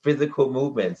do physical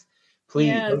movements,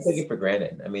 please don't take it for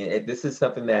granted. I mean, this is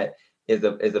something that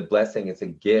is a blessing. It's a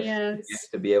gift. Yes.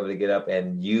 To be able to get up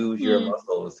and use your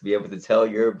muscles, to be able to tell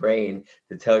your brain,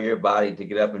 to tell your body to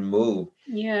get up and move.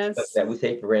 Yes. Stuff that we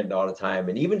take for granted all the time.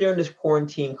 And even during this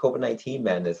quarantine COVID-19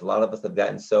 madness, a lot of us have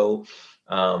gotten so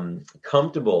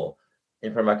comfortable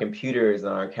in front of our computers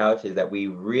and our couches that we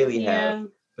really have,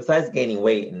 besides gaining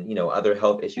weight and other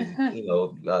health issues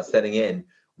setting in,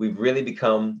 we've really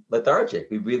become lethargic.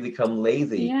 We've really become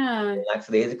lazy,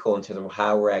 lackadaisical in terms of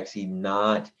how we're actually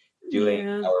not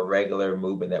doing our regular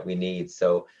movement that we need.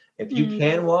 So if you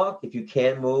can walk, if you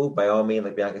can move, by all means,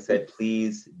 like Bianca said,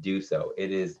 please do so.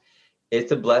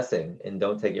 It's a blessing, and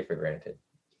don't take it for granted.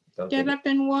 Get up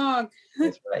and walk.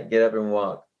 That's right. Get up and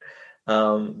walk.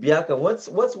 Bianca,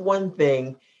 what's one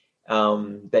thing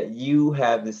that you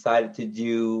have decided to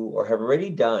do or have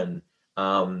already done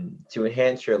to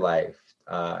enhance your life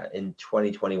in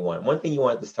 2021? One thing you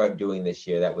wanted to start doing this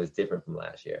year that was different from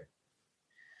last year?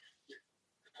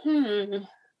 I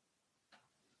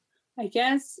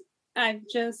guess I've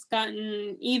just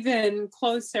gotten even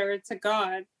closer to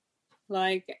God.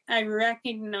 Like, I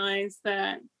recognize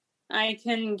that I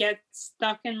can get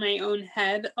stuck in my own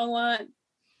head a lot.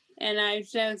 And I've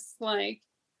just, like,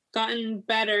 gotten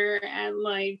better at,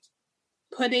 like,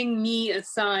 putting me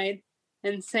aside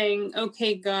and saying,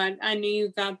 okay, God, I know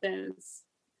you got this.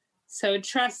 So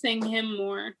trusting him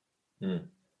more.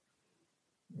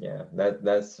 Yeah,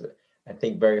 that's I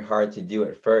think very hard to do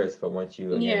at first, but once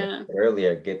you, again, like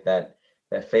earlier, get that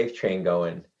faith train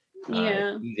going,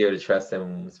 it's easier to trust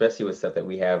him, especially with stuff that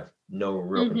we have no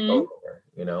real control over,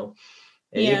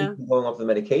 And even going off the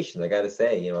medications, I got to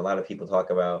say, a lot of people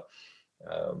talk about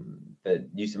the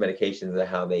use of medications and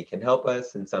how they can help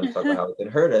us, and some talk about how it can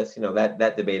hurt us.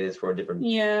 That debate is for a different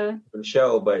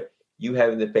show, but you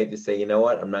having the faith to say, you know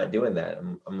what, I'm not doing that.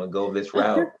 I'm going to go this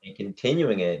route and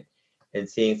continuing it and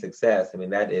seeing success. I mean,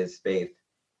 that is faith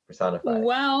personified.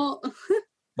 Well,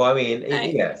 I mean,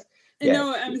 yes.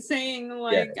 No, I'm saying,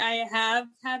 like, I have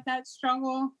had that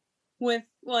struggle with,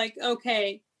 like,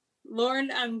 okay, Lord,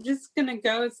 I'm just going to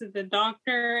go to the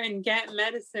doctor and get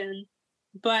medicine.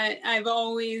 But I've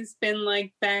always been,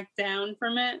 like, back down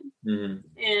from it.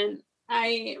 And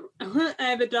I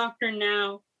have a doctor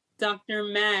now, Dr.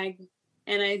 Mag,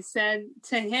 and I said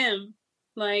to him,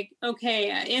 like,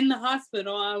 okay, in the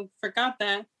hospital, I forgot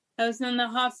that. I was in the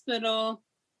hospital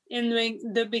in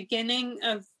the beginning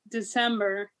of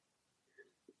December,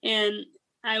 and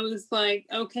I was like,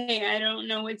 okay, I don't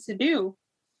know what to do.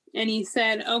 And he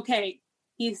said,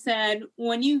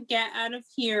 when you get out of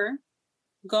here,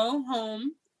 go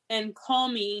home and call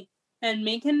me and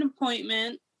make an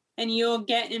appointment, and you'll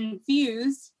get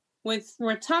infused with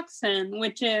Rituxan,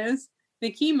 which is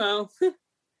the chemo.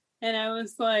 And I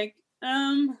was like,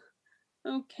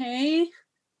 okay.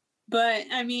 But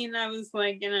I mean, I was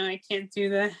like, I can't do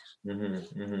that.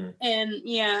 And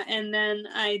and then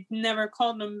I never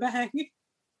called him back.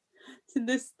 To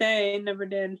this day, I never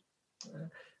did.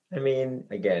 I mean,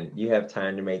 again, you have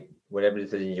time to make whatever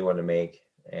decisions you want to make.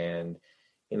 And,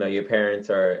 your parents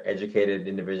are educated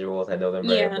individuals. I know them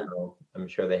very well. I'm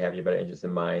sure they have your better interests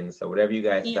in mind. So whatever you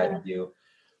guys decide to do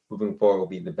moving forward will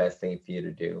be the best thing for you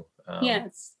to do.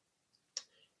 Yes.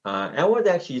 I wanted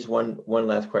to ask you just one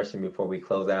last question before we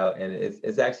close out. And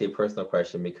it's actually a personal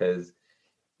question because,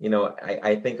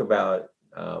 I think about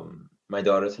my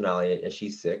daughter, Sonali, and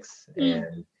she's 6.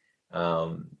 And,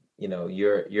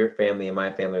 your family and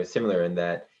my family are similar in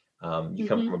that you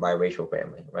come from a biracial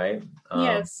family, right?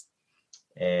 Yes.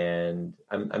 And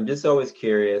I'm just always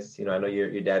curious. I know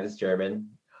your dad is German.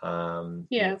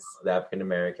 Yes. African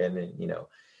American, and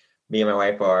me and my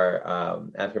wife are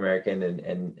African American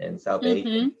and South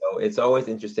Asian. So it's always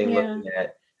interesting looking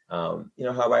at how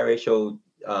biracial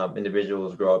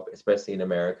individuals grow up, especially in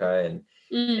America, and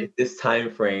this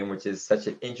time frame, which is such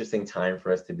an interesting time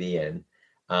for us to be in.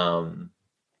 But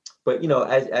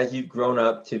as you've grown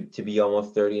up to be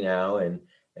almost 30 now, and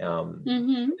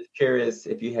I'm just curious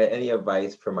if you had any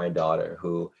advice for my daughter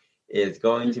who is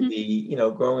going to be,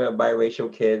 growing up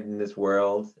biracial kid in this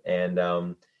world. And,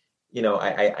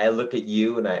 I look at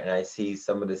you and I see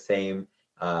some of the same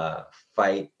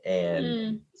fight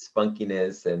and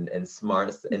spunkiness and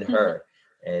smarts in her.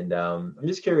 And I'm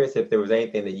just curious if there was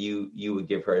anything that you would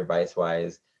give her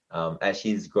advice-wise as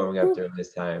she's growing up during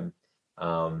this time,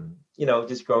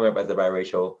 just growing up as a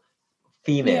biracial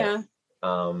female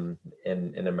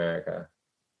in America.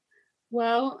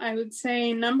 Well, I would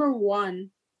say number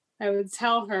one, I would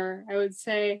tell her, I would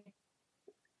say,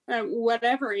 at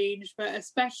whatever age, but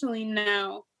especially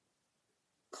now,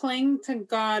 cling to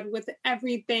God with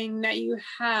everything that you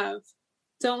have.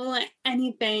 Don't let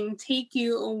anything take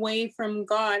you away from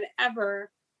God ever.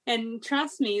 And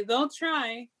trust me, they'll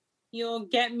try. You'll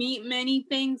meet many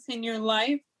things in your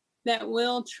life that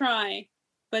will try,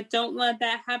 but don't let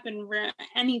that happen for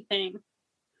anything.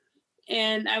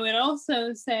 And I would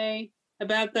also say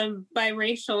about the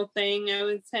biracial thing, I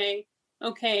would say,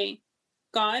 okay,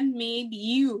 God made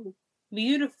you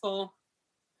beautiful,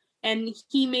 and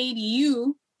he made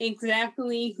you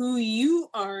exactly who you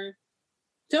are.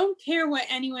 Don't care what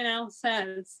anyone else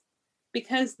says,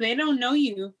 because they don't know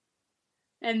you,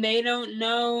 and they don't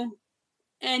know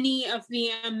any of the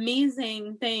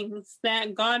amazing things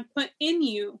that God put in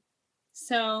you.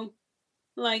 So,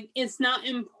 like, it's not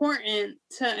important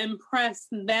to impress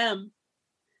them.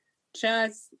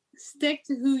 Just stick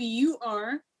to who you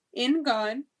are in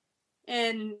God.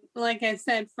 And like I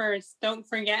said first, don't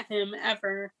forget him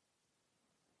ever.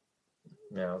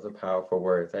 Yeah, those are powerful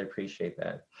words. I appreciate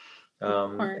that.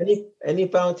 Of course. Any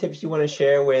final tips you want to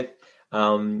share with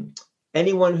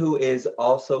anyone who is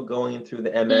also going through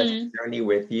the MS journey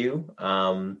with you,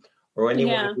 or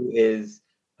anyone who is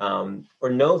or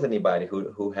knows anybody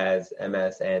who has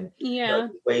MS, and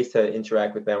ways to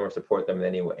interact with them or support them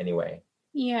in any way?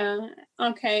 Yeah.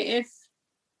 Okay. If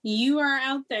you are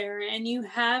out there and you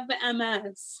have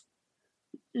MS,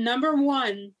 number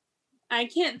one, I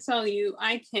can't tell you,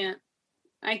 I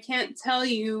can't tell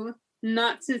you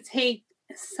not to take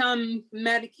some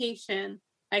medication.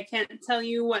 I can't tell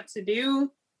you what to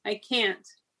do. I can't.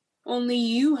 Only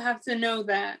you have to know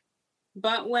that.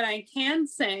 But what I can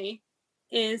say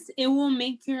is it will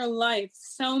make your life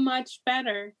so much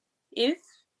better if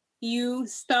you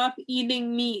stop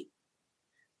eating meat.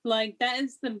 Like, that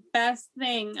is the best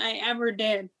thing I ever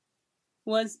did,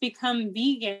 was become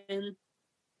vegan.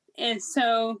 And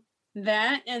so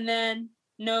that, and then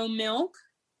no milk,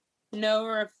 no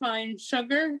refined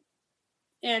sugar,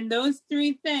 and those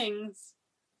 3 things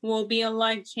will be a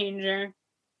life changer.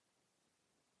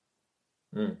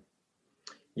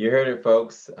 You heard it,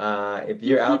 folks. If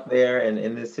you're out there and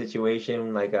in this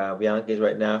situation, like Bianca is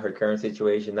right now, her current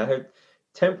situation, not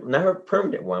her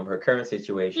permanent one, her current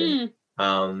situation,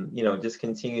 just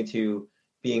continue to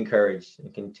be encouraged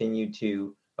and continue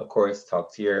to, of course,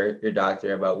 talk to your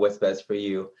doctor about what's best for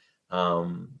you.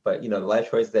 But the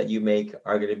life choices that you make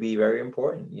are going to be very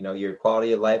important. Your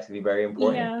quality of life is going to be very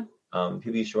important.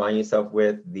 People you surround yourself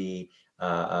with, the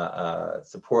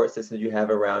support systems you have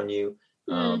around you,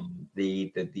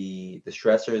 the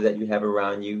stressors that you have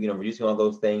around you, reducing all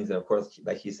those things. And of course,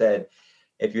 like you said,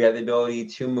 if you have the ability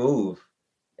to move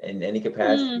in any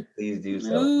capacity, please do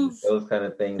so. Move. Those kind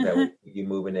of things that will keep you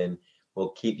moving and will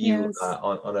keep you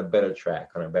on a better track,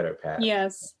 on a better path.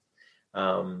 Yes.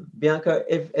 Bianca,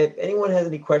 if anyone has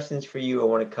any questions for you or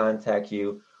want to contact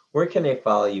you, where can they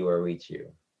follow you or reach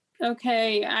you?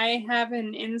 Okay, I have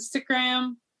an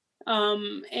Instagram,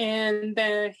 and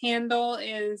the handle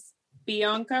is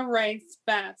Bianca Writes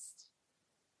Best.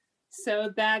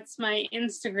 So that's my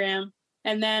Instagram.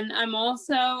 And then I'm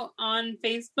also on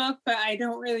Facebook, but I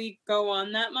don't really go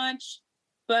on that much.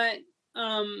 But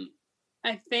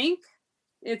I think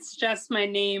it's just my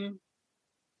name.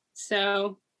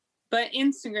 So, but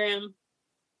Instagram,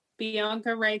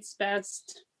 Bianca Writes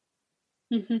Best.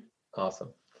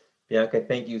 Awesome. Bianca,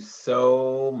 thank you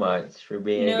so much for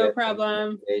being a guest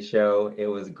on today's show. It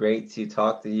was great to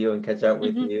talk to you and catch up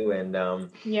with you. And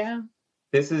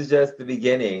this is just the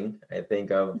beginning, I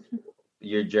think, of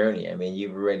your journey. I mean,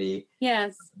 you've already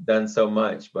done so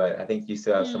much, but I think you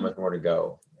still have so much more to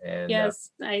go. And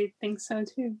I think so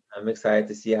too. I'm excited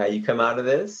to see how you come out of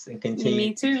this and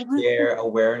continue to share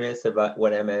awareness about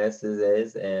what MS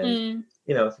is, and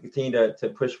to continue to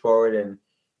push forward and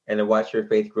to watch your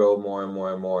faith grow more and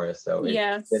more and more. So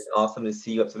it's been awesome to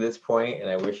see you up to this point, and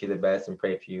I wish you the best and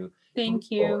pray for you. Thank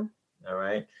you. Forward. All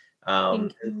right.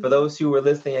 And for those who were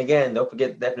listening, again, don't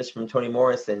forget the definition from Toni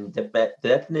Morrison. The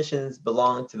definitions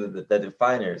belong to the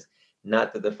definers,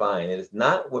 not the defined. It is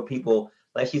not what people,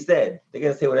 like she said, they're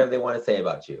going to say whatever they want to say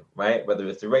about you, right? Whether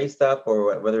it's the race stuff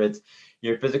or whether it's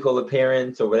your physical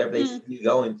appearance or whatever they see you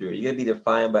going through. You're going to be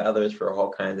defined by others for all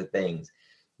kinds of things.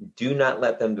 Do not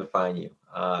let them define you.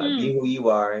 Be who you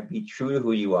are. Be true to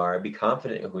who you are. Be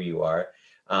confident in who you are.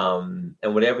 And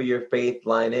whatever your faith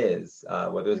line is,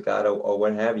 whether it's God or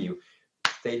what have you,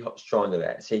 stay strong to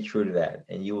that. Stay true to that.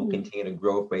 And you will continue to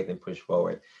grow faith and push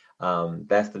forward.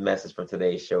 That's the message from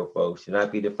today's show, folks. Do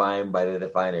not be defined by the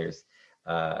definers.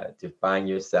 Define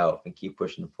yourself and keep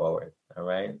pushing forward. All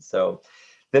right. So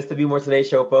this to Be More Today's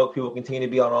show, folks. We will continue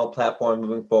to be on all platforms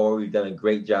moving forward. We've done a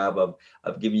great job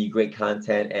of giving you great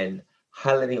content and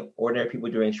highlighting ordinary people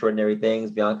doing extraordinary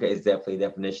things. Bianca is definitely a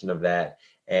definition of that.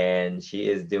 And she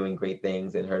is doing great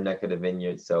things in her neck of the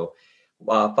vineyard. So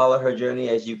Follow her journey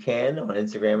as you can on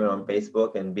Instagram and on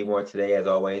Facebook, and Be More Today. As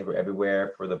always, we're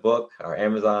everywhere for the book, our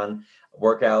Amazon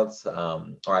workouts,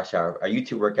 or actually our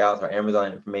YouTube workouts, our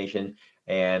Amazon information,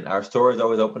 and our store is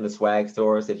always open, the swag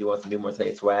stores. If you want some Be More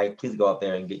Today swag, please go out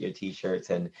there and get your t-shirts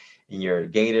and your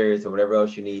gaiters or whatever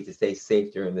else you need to stay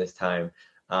safe during this time.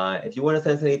 If you want to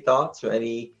send us any thoughts or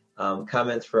any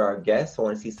comments for our guests, or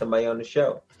want to see somebody on the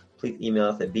show, please email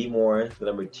us at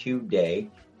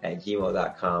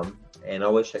bemore2day@gmail.com. And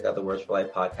always check out the Words for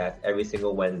Life podcast every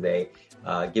single Wednesday,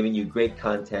 giving you great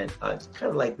content, kind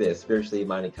of like this, spiritually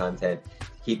minded content, to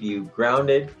keep you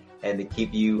grounded and to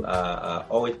keep you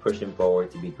always pushing forward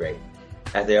to be great.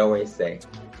 As I always say,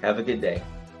 have a good day,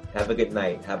 have a good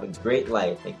night, have a great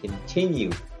life, and continue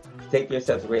to take your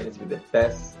steps to greatness to be the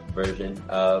best version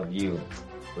of you.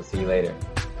 We'll see you later.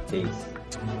 Peace.